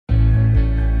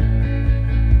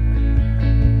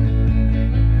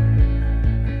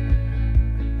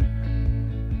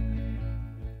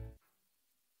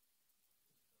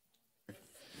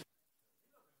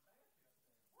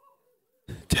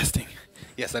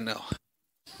Yes, I know.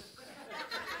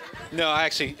 No, I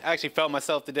actually felt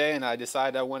myself today, and I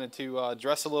decided I wanted to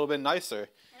dress a little bit nicer.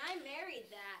 And I married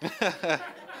that.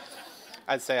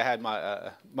 I'd say I had my.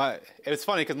 It was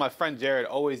funny because my friend Jared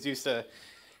he always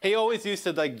used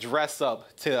to like dress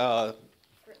up to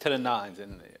the nines,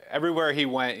 and everywhere he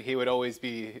went, he would always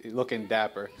be looking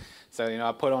dapper. So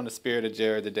I put on the spirit of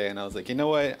Jared today, and I was like, you know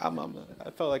what? I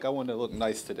felt like I wanted to look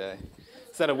nice today.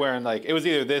 Instead of wearing it was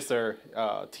either this or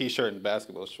t-shirt and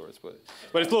basketball shorts, but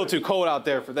it's a little too cold out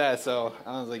there for that. So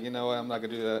I was like, you know what, I'm not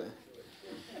gonna do that.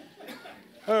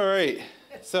 All right,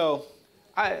 so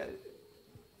I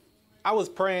was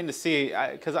praying to see,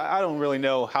 because I don't really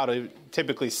know how to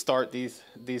typically start these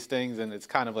things, and it's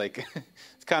kind of like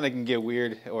it's kind of can get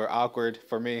weird or awkward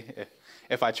for me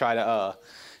if I try to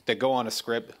go on a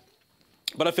script.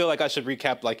 But I feel like I should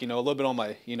recap a little bit on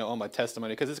my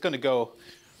testimony, because it's gonna go.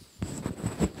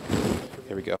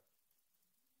 Here we go.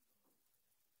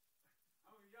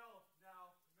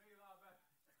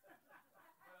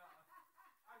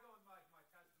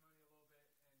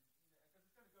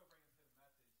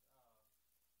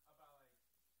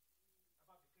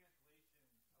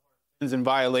 And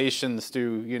violations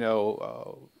through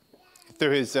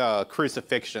through his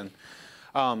crucifixion.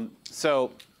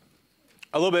 So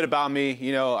a little bit about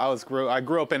me. I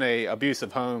grew up in a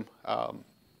abusive home.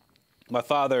 My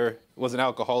father was an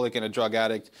alcoholic and a drug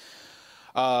addict.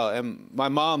 And my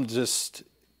mom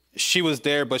she was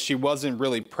there, but she wasn't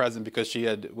really present because she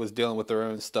was dealing with her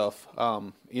own stuff.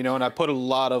 And I put a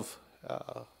lot of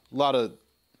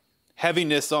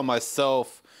heaviness on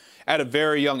myself at a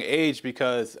very young age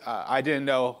because I didn't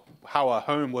know how a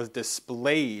home was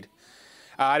displayed.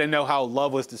 I didn't know how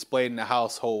love was displayed in the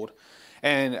household.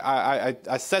 And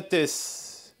I set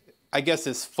this, I guess,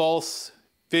 this false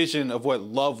vision of what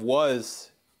love was,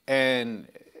 and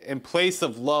in place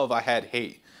of love, I had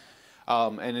hate.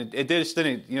 And it just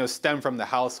didn't, stem from the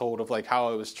household of how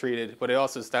I was treated, but it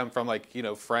also stemmed from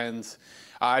friends.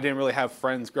 I didn't really have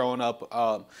friends growing up,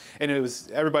 and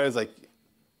everybody was like,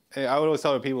 I would always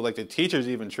tell people the teachers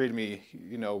even treated me,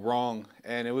 wrong,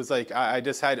 and it was I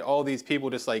just had all these people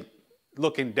just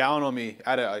looking down on me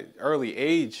at an early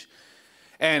age,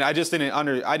 and I just didn't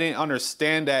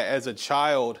understand that as a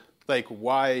child,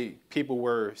 why people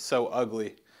were so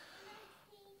ugly.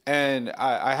 And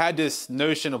I had this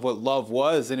notion of what love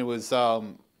was, and it was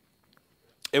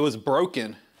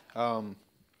broken, and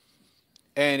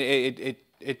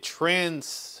it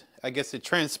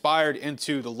transpired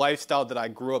into the lifestyle that I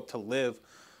grew up to live,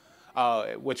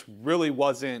 which really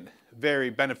wasn't very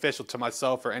beneficial to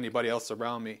myself or anybody else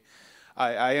around me.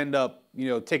 I end up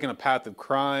taking a path of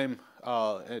crime,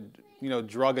 and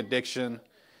drug addiction.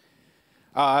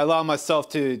 I allowed myself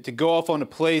to go off on a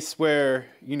place where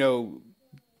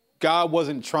God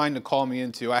wasn't trying to call me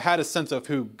into. I had a sense of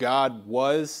who God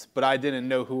was, but I didn't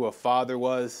know who a father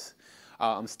was.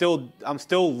 I'm still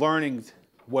learning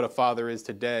what a father is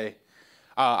today.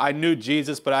 I knew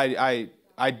Jesus, but I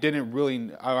didn't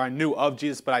really. I knew of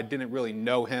Jesus, but I didn't really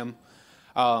know him,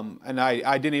 and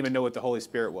I didn't even know what the Holy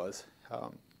Spirit was.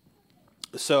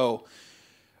 So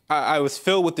I was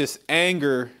filled with this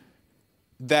anger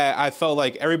that I felt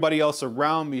like everybody else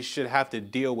around me should have to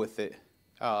deal with it.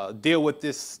 Deal with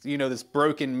this, this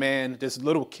broken man, this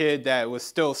little kid that was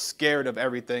still scared of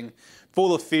everything,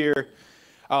 full of fear.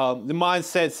 The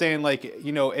mindset saying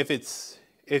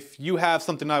if you have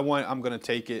something I want, I'm going to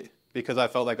take it because I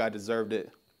felt like I deserved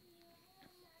it.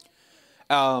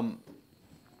 I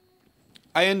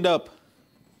end up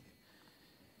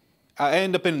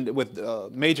with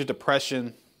major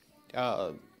depression.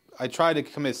 I tried to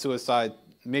commit suicide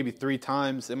maybe 3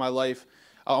 times in my life.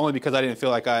 Only because I didn't feel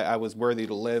like I was worthy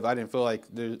to live. I didn't feel like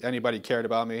anybody cared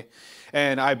about me.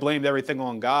 And I blamed everything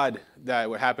on God that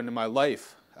would happen in my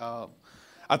life. I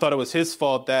thought it was his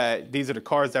fault that these are the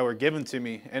cards that were given to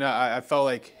me. And I felt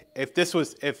like if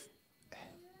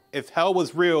hell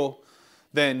was real,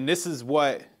 then this is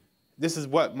what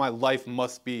my life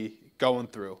must be going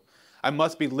through. I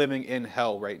must be living in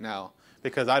hell right now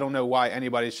because I don't know why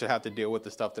anybody should have to deal with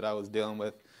the stuff that I was dealing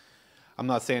with. I'm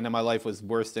not saying that my life was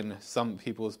worse than some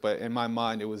people's, but in my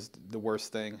mind, it was the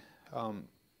worst thing.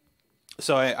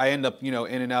 So I end up, in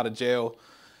and out of jail,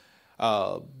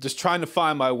 just trying to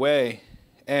find my way.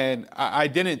 And I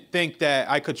didn't think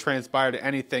that I could transpire to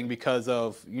anything because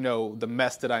of, the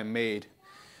mess that I made.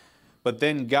 But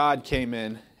then God came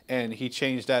in and he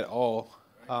changed that all.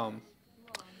 I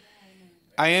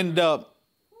end up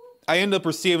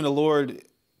receiving the Lord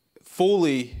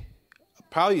fully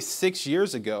probably 6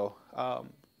 years ago.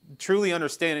 Truly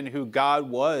understanding who God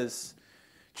was,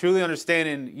 truly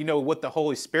understanding, what the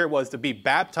Holy Spirit was, to be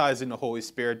baptized in the Holy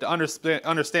Spirit, to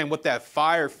understand what that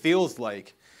fire feels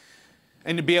like,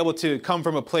 and to be able to come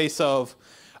from a place of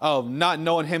not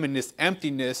knowing him in this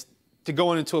emptiness, to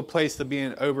going into a place of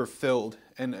being overfilled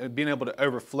and being able to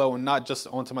overflow, and not just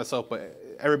onto myself, but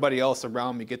everybody else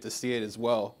around me get to see it as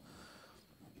well.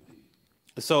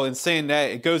 So in saying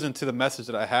that, it goes into the message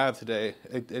that I have today,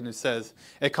 and it says,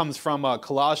 it comes from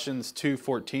Colossians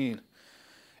 2:14.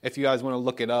 If you guys want to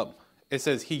look it up, it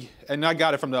says and I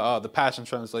got it from the Passion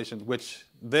Translation, which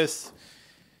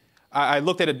I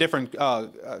looked at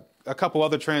a couple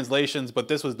other translations, but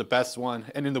this was the best one.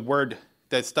 And then the word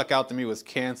that stuck out to me was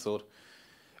canceled,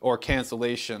 or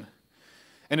cancellation.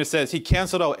 And it says, he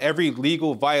canceled out every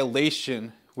legal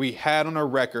violation we had on our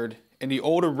record, and the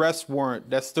old arrest warrant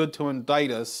that stood to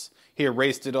indict us, he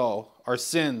erased it all. Our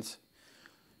sins,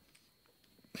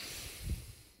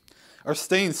 our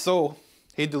stained soul,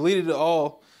 he deleted it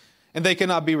all, and they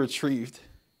cannot be retrieved.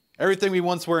 Everything we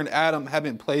once were in Adam had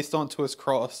been placed onto his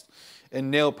cross and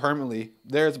nailed permanently.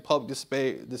 There is a public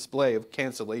display of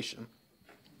cancellation.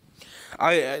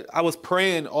 I was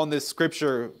praying on this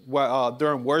scripture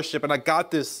during worship, and I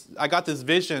got this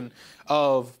vision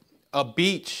of a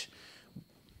beach,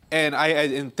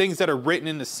 and things that are written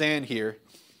in the sand here,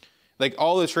 like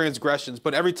all the transgressions.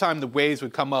 But every time the waves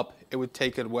would come up, it would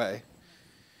take it away.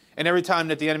 And every time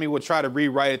that the enemy would try to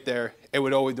rewrite it there,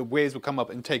 the waves would come up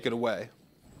and take it away.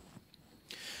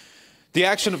 The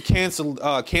action of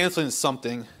canceling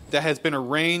something that has been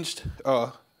arranged,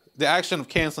 or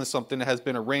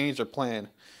planned.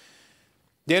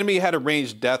 The enemy had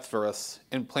arranged death for us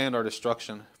and planned our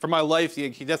destruction. For my life,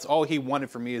 that's all he wanted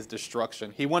for me is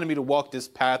destruction. He wanted me to walk this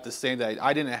path to saying that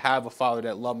I didn't have a father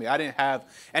that loved me. I didn't have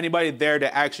anybody there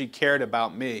that actually cared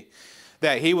about me.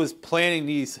 That he was planning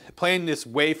this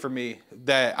way for me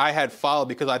that I had followed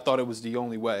because I thought it was the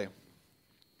only way.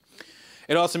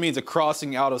 It also means a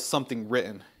crossing out of something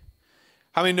written.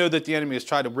 How many know that the enemy has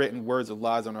tried to written words of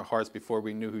lies on our hearts before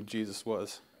we knew who Jesus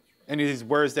was? And these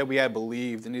words that we had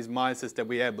believed, and these mindsets that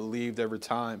we had believed over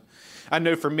time. I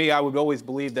know for me, I would always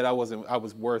believe that I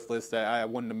was worthless, that I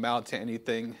wouldn't amount to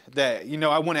anything, that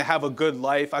I wouldn't have a good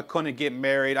life, I couldn't get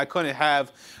married, I couldn't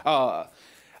have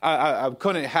I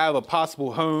couldn't have a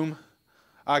possible home,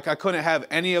 I couldn't have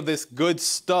any of this good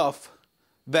stuff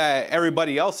that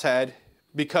everybody else had,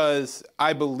 because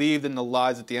I believed in the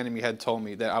lies that the enemy had told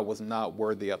me that I was not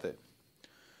worthy of it.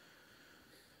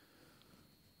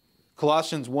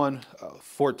 Colossians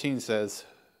 1:14 says,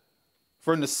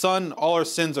 for in the Son all our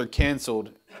sins are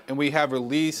canceled, and we have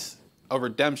release of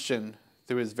redemption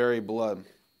through his very blood.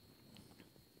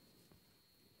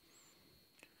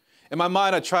 In my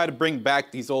mind, I try to bring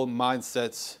back these old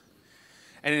mindsets.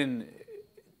 And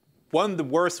one of the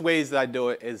worst ways that I do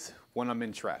it is when I'm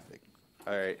in traffic.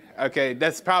 All right. Okay.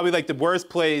 That's probably like the worst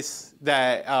place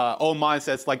that old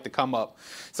mindsets like to come up.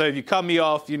 So if you cut me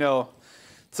off,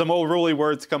 some old ruly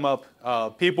words come up.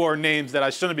 People or names that I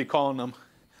shouldn't be calling them.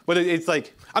 But it's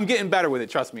like, I'm getting better with it.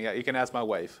 Trust me. You can ask my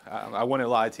wife. I wouldn't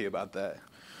lie to you about that.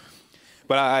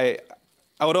 But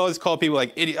I would always call people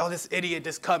like idiot. Oh, this idiot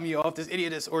just cut me off. This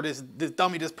idiot this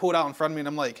dummy just pulled out in front of me. And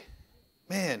I'm like,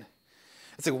 man,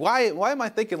 it's like, why am I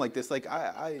thinking like this? Like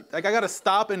I gotta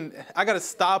stop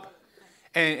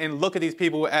and look at these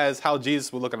people as how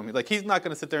Jesus would look at them. Like, he's not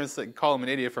gonna sit there and call him an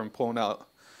idiot for him pulling out.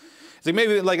 It's like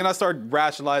maybe and I start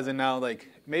rationalizing now, like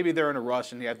maybe they're in a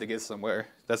rush and they have to get somewhere.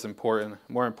 That's important,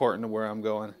 more important than where I'm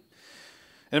going.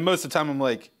 And most of the time I'm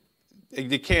like,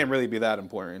 it can't really be that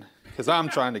important because I'm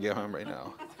trying to get home right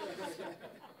now.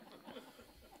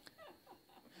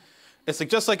 It's like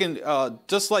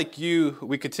just like you,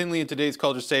 we continually in today's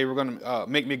culture say we're going to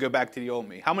make me go back to the old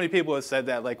me. How many people have said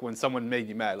that, like when someone made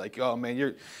you mad, like, oh man,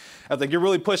 you're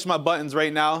really pushing my buttons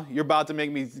right now. You're about to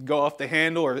make me go off the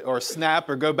handle or snap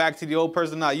or go back to the old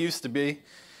person I used to be.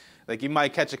 Like you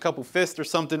might catch a couple fists or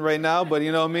something right now, but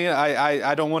you know what I mean.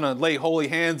 I don't want to lay holy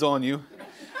hands on you,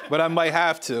 but I might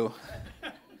have to.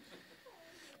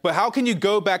 But how can you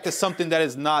go back to something that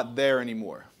is not there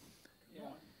anymore?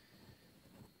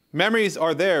 Memories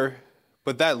are there,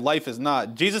 but that life is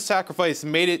not. Jesus' sacrifice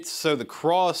made it so the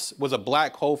cross was a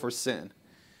black hole for sin.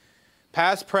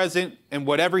 Past, present, and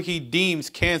whatever he deems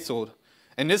canceled.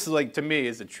 And this is like, to me,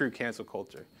 is a true cancel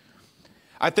culture.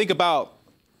 I think about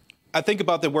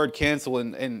the word cancel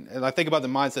and I think about the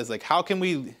mindset like, how can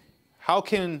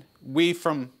we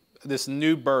from this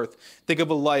new birth think of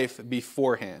a life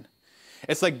beforehand?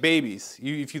 It's like babies.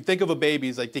 If you think of a baby,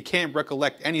 it's like they can't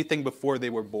recollect anything before they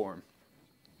were born.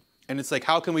 And it's like,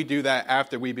 how can we do that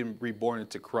after we've been reborn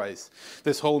into Christ?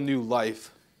 This whole new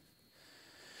life.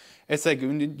 It's like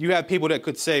you have people that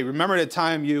could say, remember the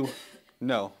time you,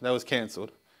 no, that was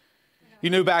canceled. You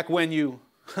knew back when you,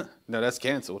 no, that's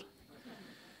canceled.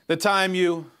 The time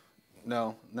you,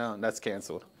 no, that's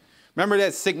canceled. Remember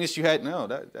that sickness you had? No,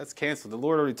 that's canceled. The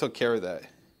Lord already took care of that.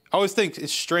 I always think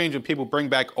it's strange when people bring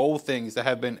back old things that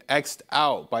have been X'd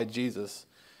out by Jesus.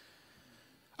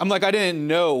 I'm like, I didn't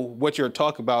know what you're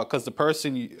talking about because the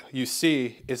person you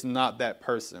see is not that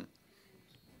person.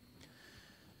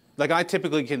 Like I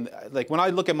typically can, like when I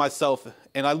look at myself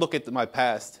and I look at my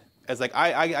past, it's like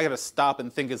I got to stop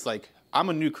and think it's like I'm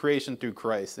a new creation through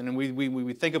Christ. And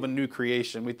we think of a new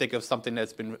creation. We think of something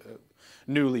that's been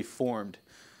newly formed.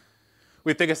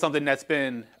 We think of something that's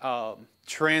been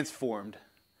transformed.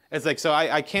 It's like, so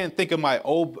I can't think of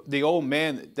the old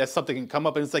man that something can come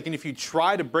up. And it's like, and if you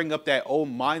try to bring up that old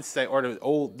mindset or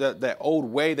that old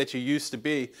way that you used to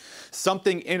be,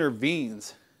 something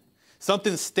intervenes.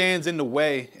 Something stands in the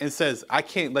way and says, I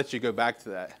can't let you go back to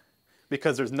that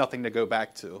because there's nothing to go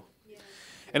back to. Yeah.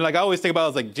 And like, I always think about it,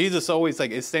 it's like Jesus always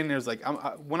like is standing there. It's like,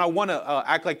 when I want to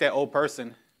act like that old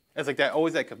person, it's like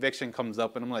that conviction comes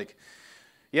up and I'm like,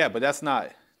 yeah, but that's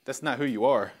not who you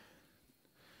are.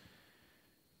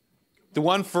 The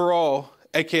one for all,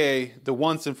 aka the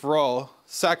once and for all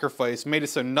sacrifice, made it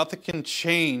so nothing can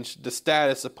change the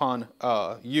status upon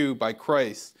you by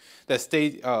Christ. That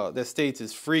states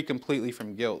is free completely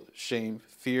from guilt, shame,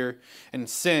 fear, and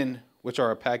sin, which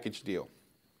are a package deal.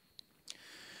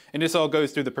 And this all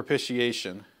goes through the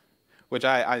propitiation, which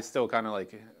I still kind of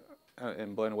like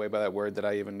am blown away by that word, that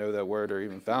I even know that word or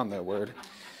even found that word.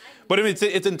 But I mean,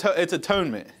 it's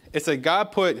atonement. It's that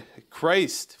God put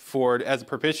Christ forward as a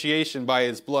propitiation by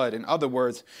his blood. In other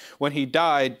words, when he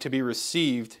died to be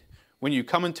received, when you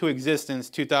come into existence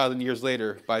 2,000 years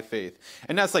later by faith.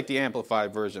 And that's like the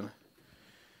amplified version.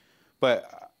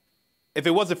 But if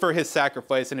it wasn't for his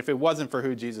sacrifice and if it wasn't for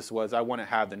who Jesus was, I wouldn't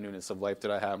have the newness of life that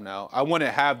I have now. I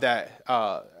wouldn't have that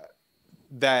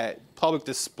public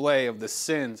display of the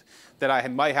sins that I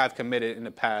might have committed in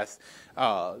the past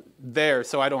there,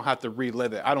 so I don't have to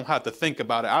relive it. I don't have to think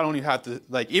about it. I don't even have to,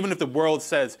 like, even if the world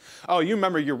says, oh, you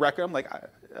remember your record? I'm like,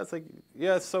 that's like,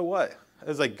 yeah, so what?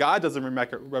 It's like God doesn't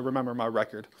remember my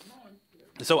record.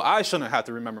 So I shouldn't have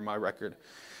to remember my record.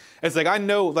 It's like I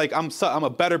know, like I'm a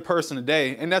better person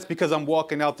today, and that's because I'm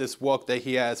walking out this walk that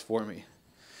he has for me.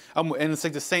 And it's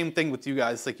like the same thing with you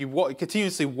guys. It's like you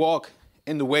continuously walk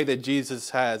in the way that Jesus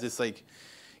has. It's like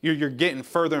you're getting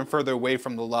further and further away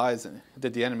from the lies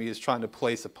that the enemy is trying to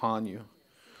place upon you.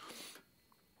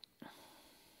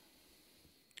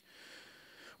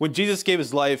 When Jesus gave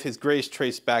his life, his grace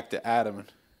traced back to Adam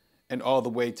and all the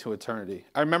way to eternity.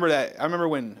 I remember that. I remember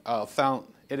when Fount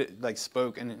like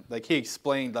spoke and like he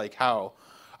explained like how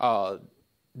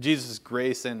Jesus'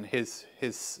 grace and his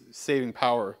saving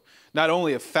power not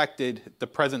only affected the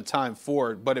present time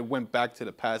forward, but it went back to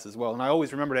the past as well. And I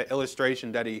always remember that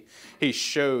illustration that he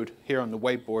showed here on the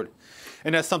whiteboard.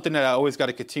 And that's something that I always got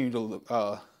to continue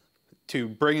to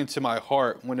bring into my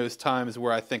heart when those times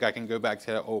where I think I can go back to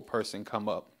that old person come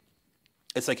up.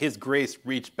 It's like his grace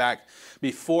reached back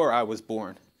before I was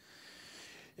born.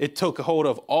 It took hold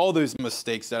of all those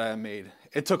mistakes that I made.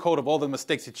 It took hold of all the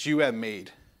mistakes that you have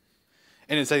made.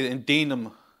 And it's like, and deemed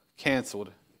them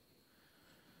canceled.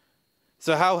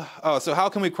 So how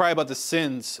can we cry about the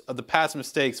sins of the past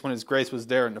mistakes when his grace was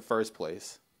there in the first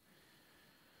place?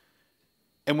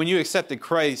 And when you accepted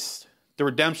Christ, the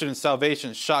redemption and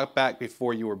salvation shot back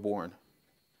before you were born.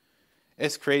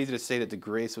 It's crazy to say that the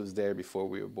grace was there before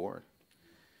we were born.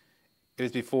 It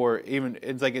was before even,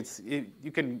 it's like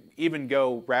you can even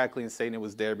go radically and saying it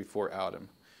was there before Adam,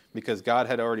 because God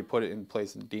had already put it in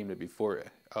place and deemed it before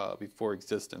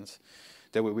existence,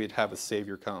 that we'd have a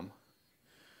Savior come.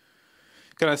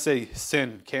 Can I say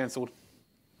sin canceled?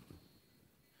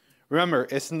 Remember,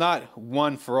 it's not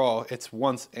one for all, it's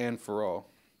once and for all.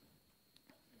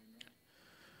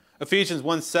 Ephesians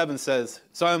 1:7 says,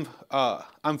 so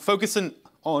I'm focusing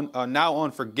on now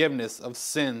on forgiveness of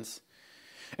sins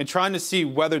and trying to see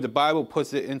whether the Bible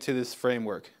puts it into this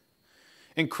framework.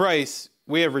 In Christ,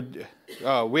 we have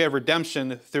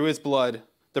redemption through his blood,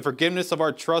 the forgiveness of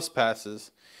our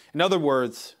trespasses. In other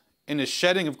words, in the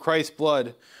shedding of Christ's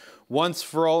blood, once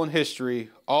for all in history,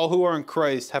 all who are in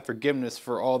Christ have forgiveness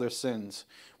for all their sins.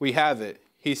 We have it.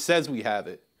 He says we have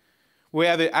it. We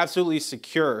have it absolutely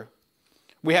secure.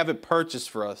 We have it purchased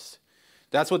for us.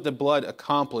 That's what the blood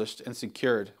accomplished and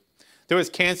secured. Through his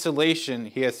cancellation,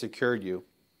 he has secured you.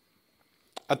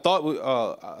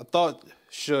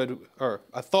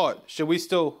 Should we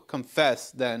still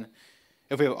confess then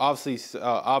if we have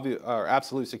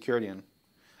absolute security in?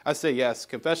 I say yes.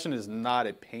 Confession is not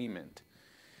a payment,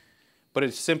 but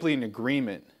it's simply an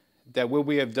agreement that what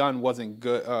we have done wasn't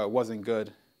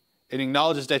good. It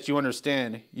acknowledges that you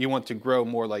understand you want to grow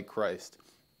more like Christ.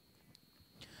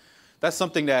 That's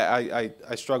something that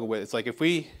I struggle with. It's like if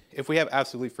we have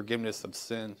absolute forgiveness of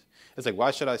sin, it's like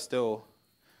why should I still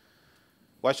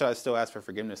ask for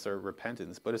forgiveness or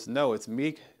repentance? But it's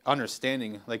me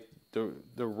understanding like the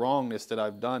wrongness that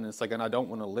I've done. It's like, and I don't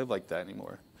want to live like that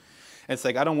anymore. And it's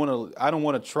like I don't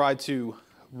want to try to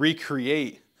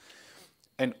recreate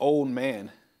an old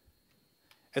man.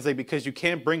 It's like because you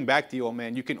can't bring back the old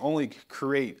man, you can only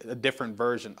create a different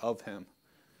version of him.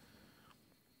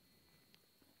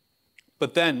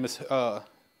 But then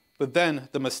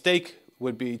the mistake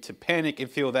would be to panic and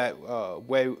feel that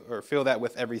way, or feel that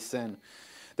with every sin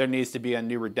there needs to be a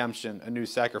new redemption, a new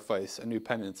sacrifice, a new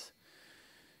penance.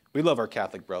 We love our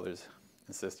Catholic brothers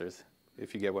and sisters,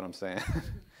 if you get what I'm saying.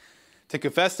 To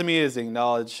confess to me is to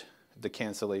acknowledge the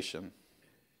cancellation.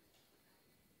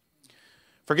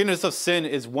 Forgiveness of sin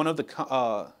is one of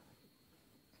the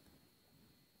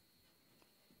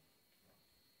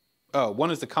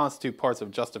one is the constitute parts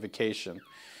of justification.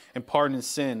 In pardon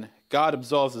sin, God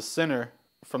absolves the sinner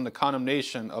from the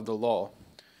condemnation of the law.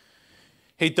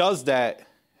 He does that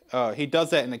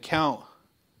in account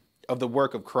of the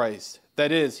work of Christ.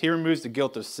 That is, he removes the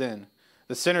guilt of sin,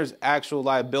 the sinner's actual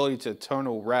liability to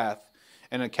eternal wrath,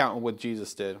 and account of what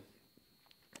Jesus did.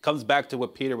 It comes back to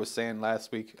what Peter was saying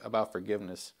last week about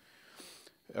forgiveness.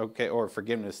 Okay, or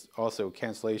forgiveness, also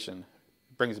cancellation,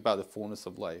 brings about the fullness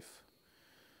of life.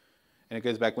 And it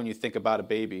goes back when you think about a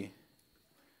baby.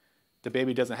 The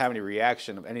baby doesn't have any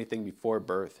reaction of anything before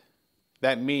birth.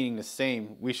 That meaning the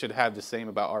same, we should have the same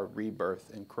about our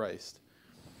rebirth in Christ.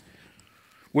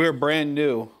 We're brand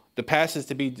new. The past is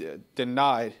to be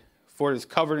denied, for it is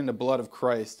covered in the blood of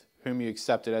Christ, whom you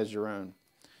accepted as your own.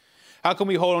 How can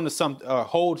we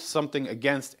hold something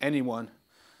against anyone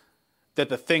that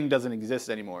the thing doesn't exist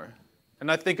anymore?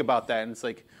 And I think about that, and it's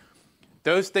like,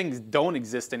 those things don't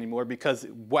exist anymore because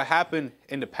what happened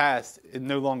in the past is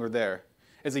no longer there.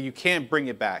 It's like you can't bring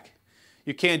it back.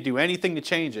 You can't do anything to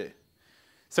change it.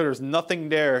 So there's nothing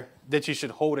there that you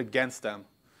should hold against them.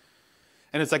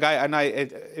 And it's like I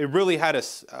really had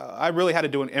to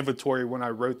do an inventory when I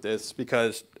wrote this,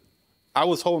 because I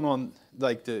was holding on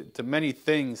like to many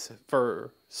things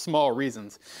for small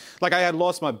reasons. Like I had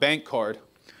lost my bank card,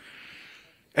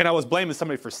 and I was blaming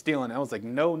somebody for stealing. I was like,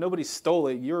 no, nobody stole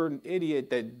it. You're an idiot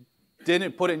that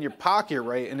didn't put it in your pocket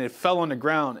right, and it fell on the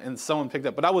ground, and someone picked it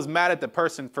up. But I was mad at the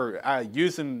person for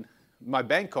using my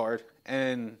bank card,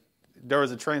 and there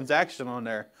was a transaction on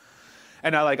there.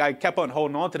 And I kept on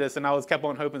holding on to this, and I kept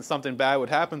on hoping something bad would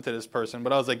happen to this person.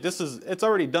 But I was like, it's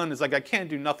already done. It's like I can't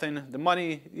do nothing. The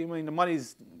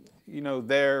money's,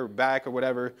 there, back or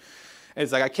whatever. And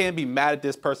it's like I can't be mad at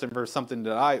this person for something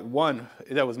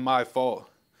that was my fault,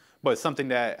 but something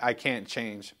that I can't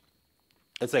change.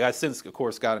 It's like I since, of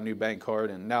course, got a new bank card,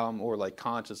 and now I'm more like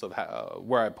conscious of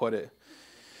where I put it,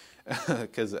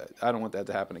 because I don't want that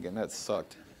to happen again. That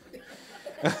sucked.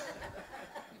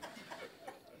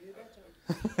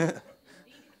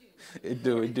 It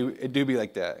do be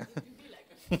like that.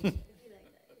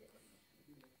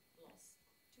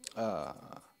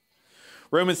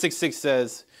 Romans 6:6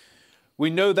 says, "We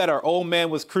know that our old man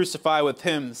was crucified with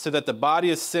him, so that the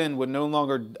body of sin would no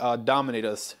longer dominate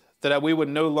us, so that we would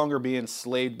no longer be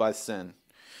enslaved by sin.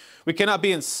 We cannot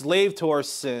be enslaved to our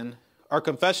sin. Our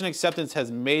confession and acceptance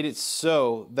has made it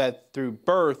so that through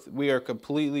birth we are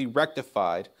completely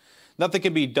rectified. Nothing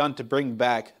can be done to bring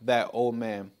back that old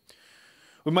man.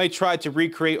 We might try to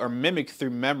recreate or mimic through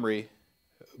memory,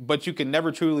 but you can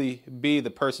never truly be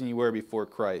the person you were before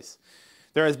Christ.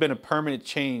 There has been a permanent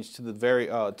change to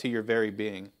your very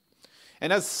being."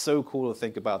 And that's so cool to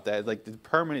think about that, like the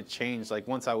permanent change, like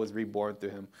once I was reborn through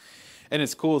him. And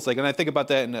it's cool. It's like, and I think about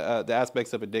that in the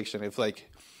aspects of addiction. It's like,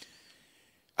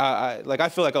 I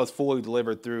feel like I was fully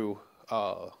delivered through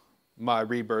my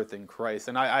rebirth in Christ.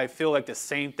 And I feel like the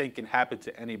same thing can happen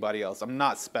to anybody else. I'm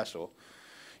not special.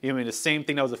 The same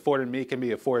thing that was afforded me can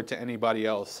be afforded to anybody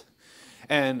else.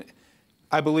 And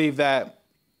I believe that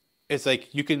it's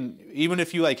like you can, even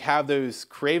if you like have those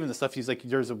cravings and stuff, he's like,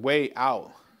 there's a way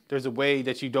out. There's a way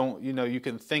that you don't, you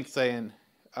can think saying,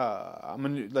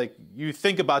 you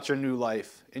think about your new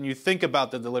life, and you think about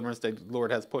the deliverance that the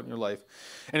Lord has put in your life.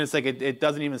 And it's like, it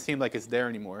doesn't even seem like it's there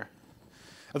anymore.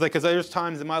 It's like, because there's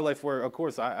times in my life where, of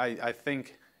course, I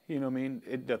think,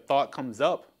 the thought comes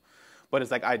up, but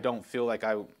it's like, I don't feel like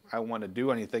I want to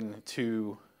do anything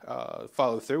to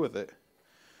follow through with it.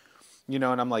 And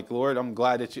I'm like, Lord, I'm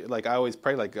glad that you, like, I always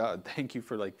pray, like, God, thank you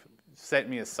for, like, set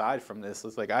me aside from this.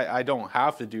 It's like I don't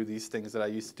have to do these things that I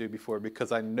used to do before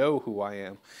because I know who I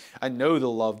am. I know the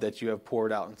love that you have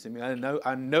poured out into me.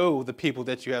 I know the people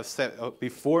that you have set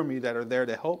before me that are there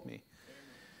to help me.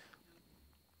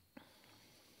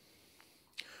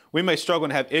 We may struggle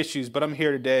and have issues, but I'm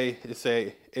here today to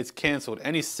say it's canceled.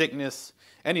 Any sickness,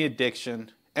 any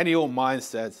addiction, any old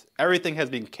mindsets, everything has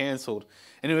been canceled.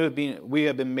 And we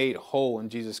have been made whole in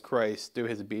Jesus Christ through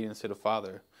his obedience to the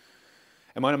Father.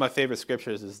 And one of my favorite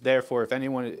scriptures is, therefore, if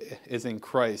anyone is in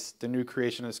Christ, the new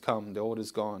creation has come, the old is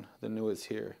gone, the new is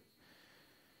here.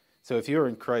 So if you're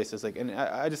in Christ, it's like, and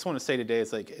I just want to say today,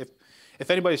 it's like, if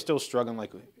anybody's still struggling,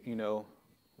 like,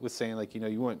 with saying, like,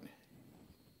 you want,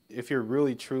 if you're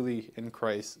really, truly in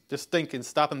Christ, just think and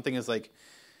stop and think, is like,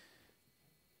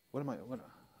 what am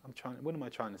I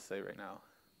trying to say right now?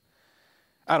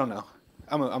 I don't know.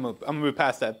 I'm gonna move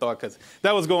past that thought because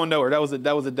that was going nowhere. That was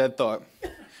a dead thought.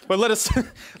 But let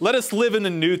us live in the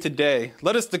new today.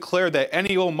 Let us declare that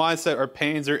any old mindset or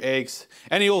pains or aches,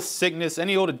 any old sickness,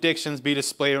 any old addictions be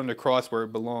displayed on the cross where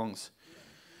it belongs.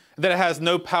 That it has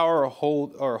no power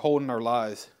or hold in our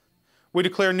lives. We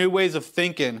declare new ways of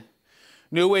thinking,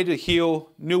 new way to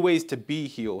heal, new ways to be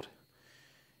healed.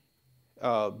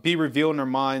 Be revealed in our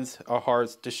minds, our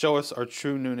hearts, to show us our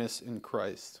true newness in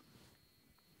Christ.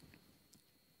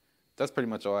 That's pretty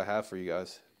much all I have for you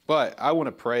guys. But I want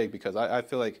to pray because I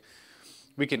feel like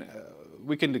we can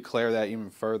declare that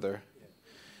even further.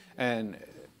 And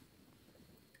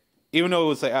even though it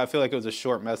was I feel like it was a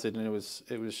short message and it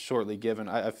was shortly given,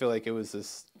 I feel like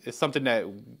it's something that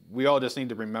we all just need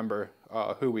to remember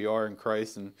who we are in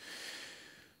Christ, and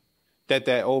that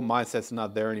old mindset's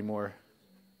not there anymore.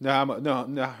 No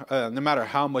matter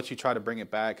how much you try to bring it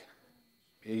back,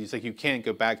 it's like you can't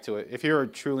go back to it. If you're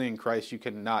truly in Christ, you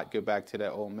cannot go back to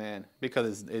that old man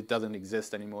because it doesn't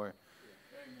exist anymore.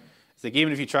 It's like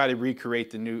even if you try to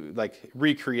recreate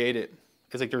recreate it,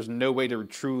 it's like there's no way to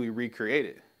truly recreate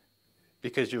it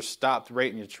because you're stopped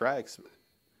right in your tracks.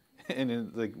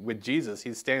 And like with Jesus,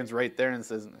 he stands right there and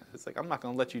says, "It's like I'm not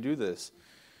going to let you do this."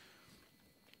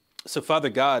 So Father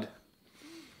God,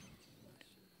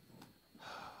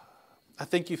 I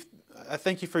thank you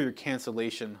for your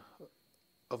cancellation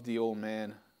of the old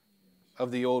man, of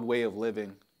the old way of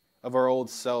living, of our old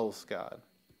selves, God.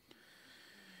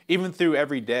 Even through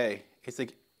every day, it's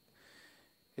like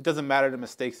it doesn't matter the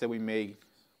mistakes that we made,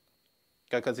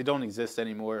 God, because they don't exist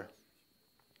anymore.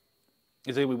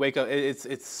 It's like we wake up.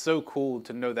 It's so cool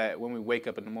to know that when we wake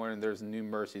up in the morning, there's new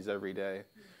mercies every day.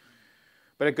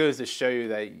 But it goes to show you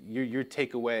that you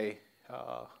take away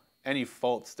any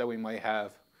faults that we might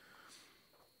have.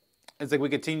 It's like we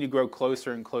continue to grow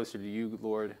closer and closer to you,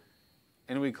 Lord.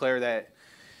 And we declare that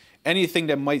anything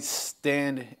that might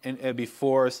stand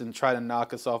before us and try to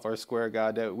knock us off our square,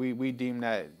 God, that we deem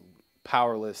that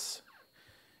powerless.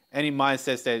 Any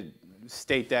mindsets that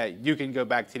state that you can go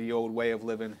back to the old way of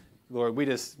living, Lord, we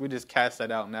just cast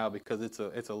that out now because it's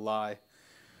a lie.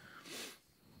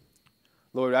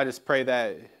 Lord, I just pray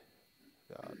that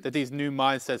these new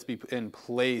mindsets be in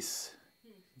place,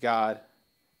 God.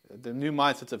 The new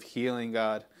mindsets of healing,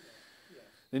 God.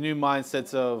 The new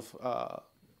mindsets of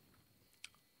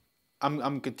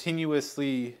I'm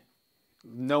continuously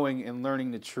knowing and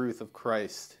learning the truth of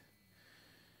Christ.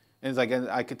 And it's like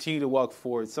I continue to walk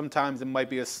forward. Sometimes it might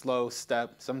be a slow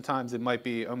step. Sometimes it might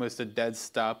be almost a dead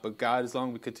stop. But God, as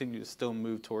long as we continue to still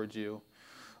move towards you,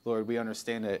 Lord, we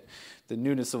understand that the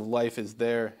newness of life is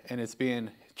there, and it's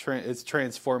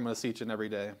transforming us each and every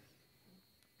day.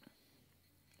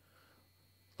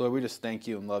 Lord, we just thank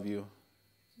you and love you.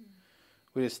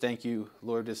 We just thank you,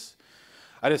 Lord.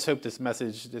 I just hope this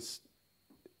message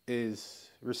is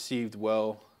received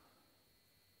well.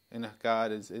 And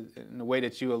God, is in the way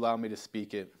that you allow me to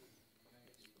speak it.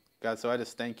 God, so I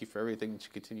just thank you for everything that you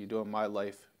continue doing in my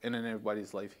life and in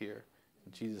everybody's life here.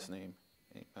 In Jesus' name,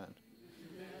 amen.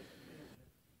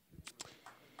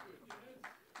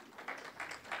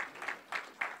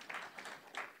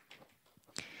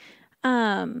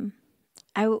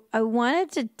 I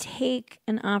wanted to take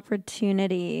an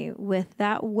opportunity with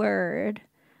that word.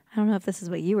 I don't know if this is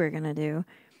what you were going to do.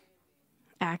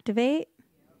 Activate?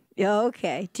 Yeah,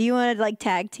 okay. Do you want to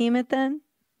tag team it then?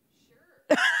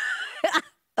 Sure.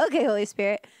 Okay, Holy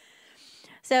Spirit.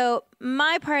 So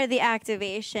my part of the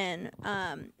activation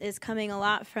is coming a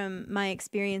lot from my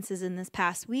experiences in this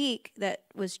past week that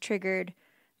was triggered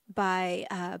by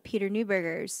Peter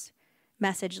Newberger's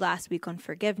message last week on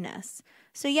forgiveness.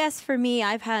 So yes, for me,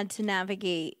 I've had to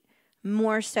navigate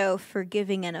more so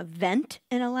forgiving an event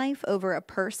in a life over a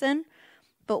person.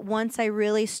 But once I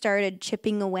really started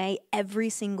chipping away every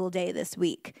single day this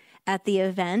week at the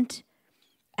event,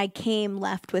 I came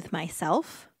left with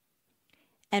myself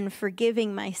and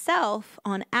forgiving myself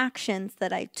on actions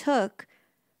that I took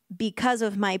because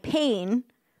of my pain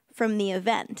from the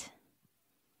event.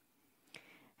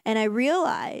 And I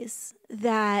realize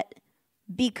that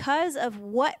because of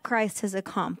what Christ has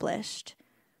accomplished,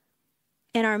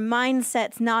 and our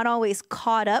mindset's not always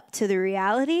caught up to the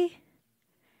reality,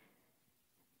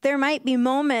 there might be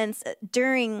moments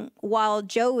while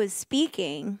Joe was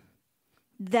speaking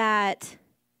that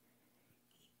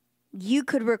you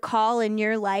could recall in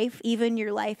your life, even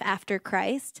your life after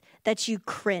Christ, that you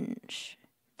cringe,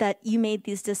 that you made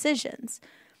these decisions,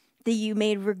 that you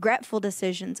made regretful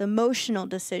decisions, emotional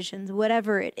decisions,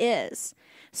 whatever it is.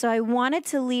 So I wanted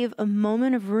to leave a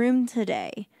moment of room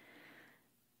today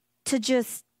to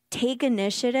just take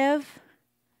initiative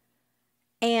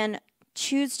and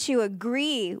choose to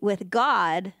agree with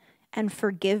God and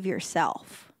forgive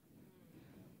yourself.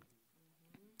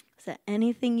 Is that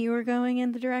anything you were going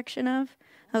in the direction of?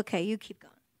 Okay, you keep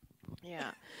going. Yeah.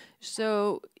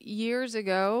 So years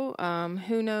ago,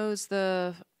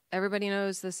 everybody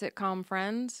knows the sitcom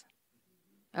Friends?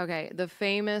 Okay, the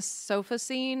famous sofa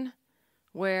scene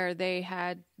where they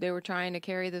were trying to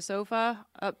carry the sofa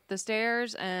up the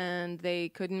stairs and they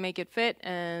couldn't make it fit,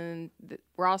 and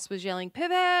Ross was yelling,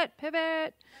 "Pivot,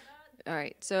 pivot." All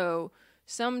right, so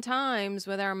sometimes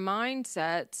with our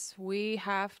mindsets, we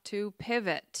have to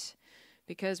pivot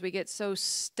because we get so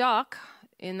stuck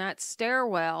in that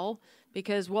stairwell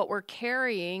because what we're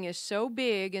carrying is so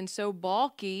big and so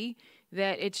bulky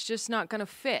that it's just not going to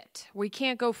fit. We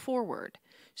can't go forward.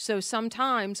 So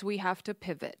sometimes we have to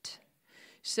pivot.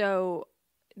 So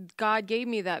God gave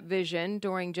me that vision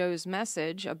during Joe's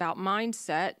message about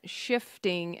mindset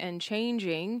shifting and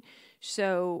changing.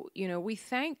 So, we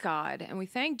thank God and we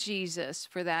thank Jesus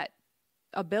for that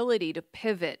ability to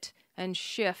pivot and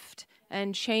shift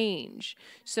and change.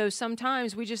 So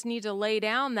sometimes we just need to lay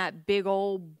down that big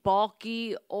old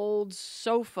bulky old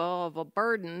sofa of a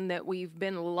burden that we've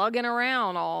been lugging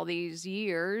around all these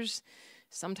years,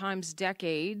 sometimes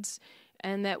decades,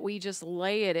 and that we just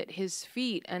lay it at his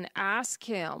feet and ask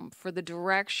him for the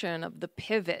direction of the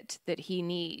pivot that he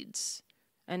needs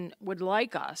and would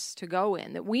like us to go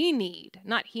in, that we need,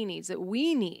 not he needs, that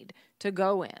we need to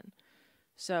go in.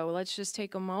 So let's just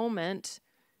take a moment,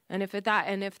 and if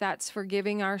that's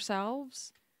forgiving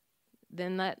ourselves,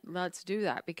 then let's do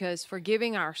that, because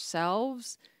forgiving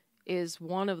ourselves is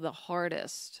one of the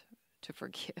hardest to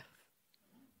forgive.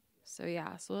 So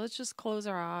let's just close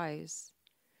our eyes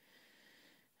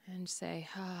and say,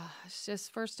 it's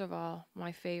just, first of all,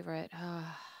 my favorite,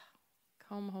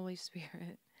 come Holy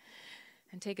Spirit,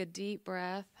 and take a deep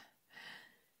breath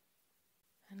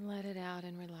and let it out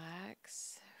and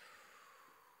relax.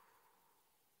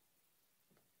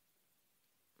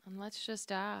 And let's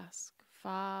just ask,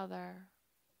 Father,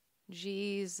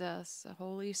 Jesus, the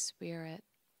Holy Spirit,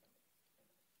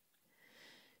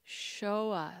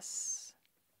 show us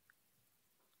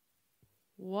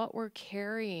what we're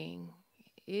carrying.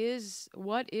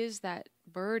 What is that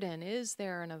burden? Is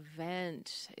there an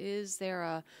event? Is there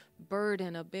a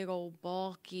burden, a big old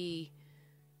bulky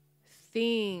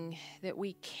thing that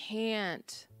we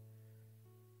can't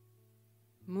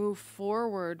move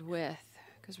forward with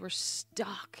because we're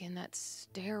stuck in that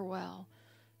stairwell?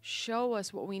 Show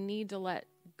us what we need to let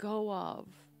go of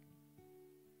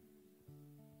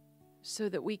so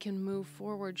that we can move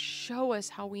forward. Show us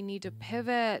how we need to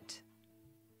pivot.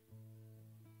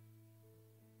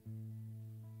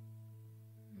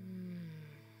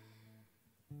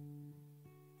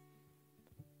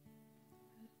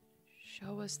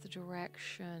 Show us the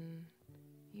direction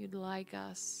you'd like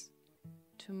us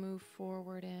to move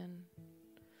forward in,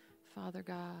 Father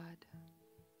God.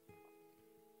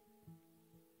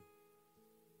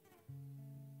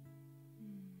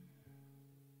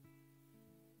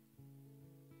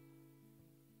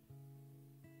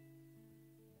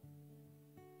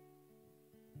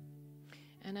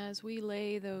 And as we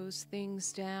lay those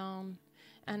things down,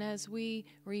 and as we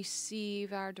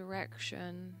receive our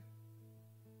direction,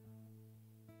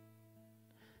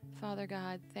 Father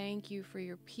God, thank you for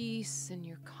your peace and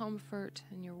your comfort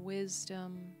and your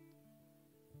wisdom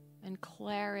and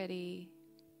clarity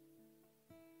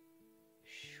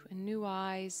and new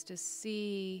eyes to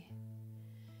see,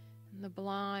 and the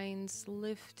blinds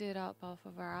lifted up off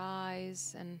of our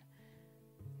eyes, and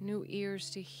new ears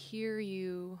to hear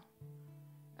you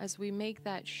as we make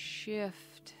that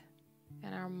shift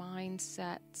in our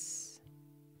mindsets.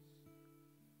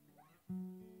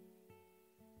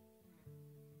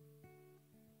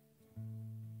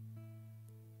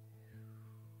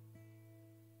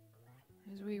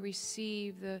 As we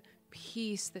receive the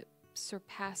peace that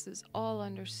surpasses all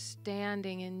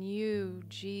understanding in you,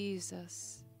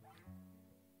 Jesus.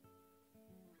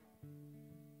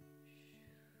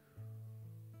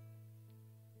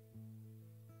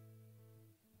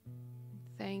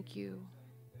 Thank you.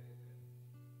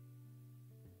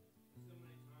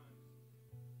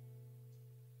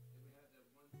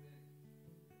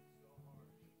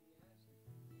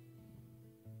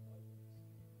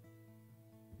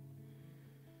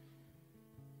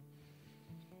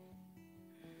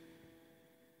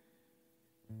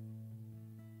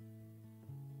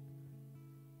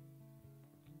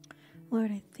 Lord,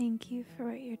 I thank you for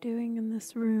what you're doing in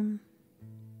this room.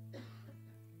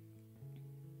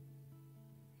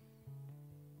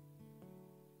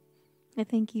 I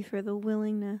thank you for the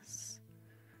willingness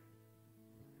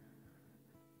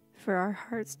for our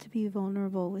hearts to be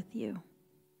vulnerable with you.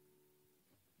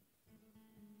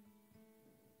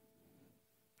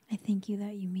 I thank you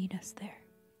that you meet us there.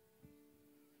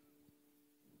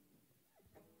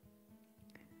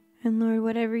 And Lord,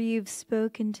 whatever you've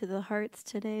spoken to the hearts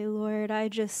today, Lord, I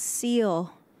just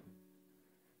seal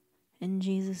in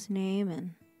Jesus' name.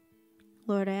 And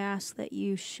Lord, I ask that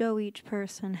you show each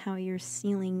person how you're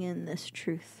sealing in this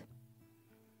truth.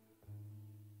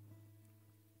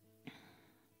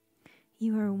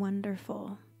 You are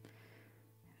wonderful.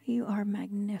 You are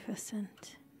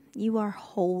magnificent. You are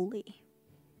holy.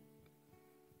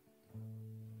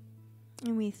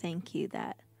 And we thank you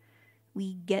that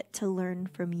we get to learn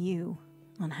from you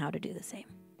on how to do the same.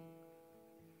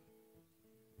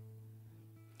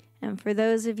 And for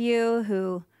those of you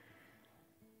who,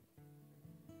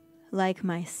 like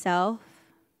myself,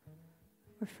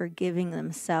 were forgiving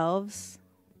themselves,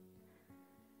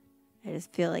 I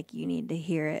just feel like you need to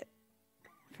hear it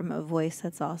from a voice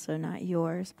that's also not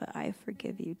yours, but I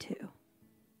forgive you too.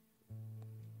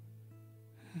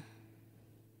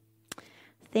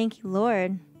 Thank you,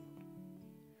 Lord.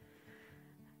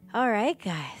 All right,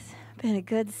 guys. Been a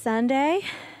good Sunday.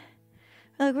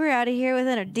 Look, we're out of here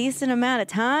within a decent amount of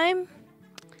time.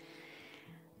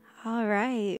 All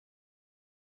right.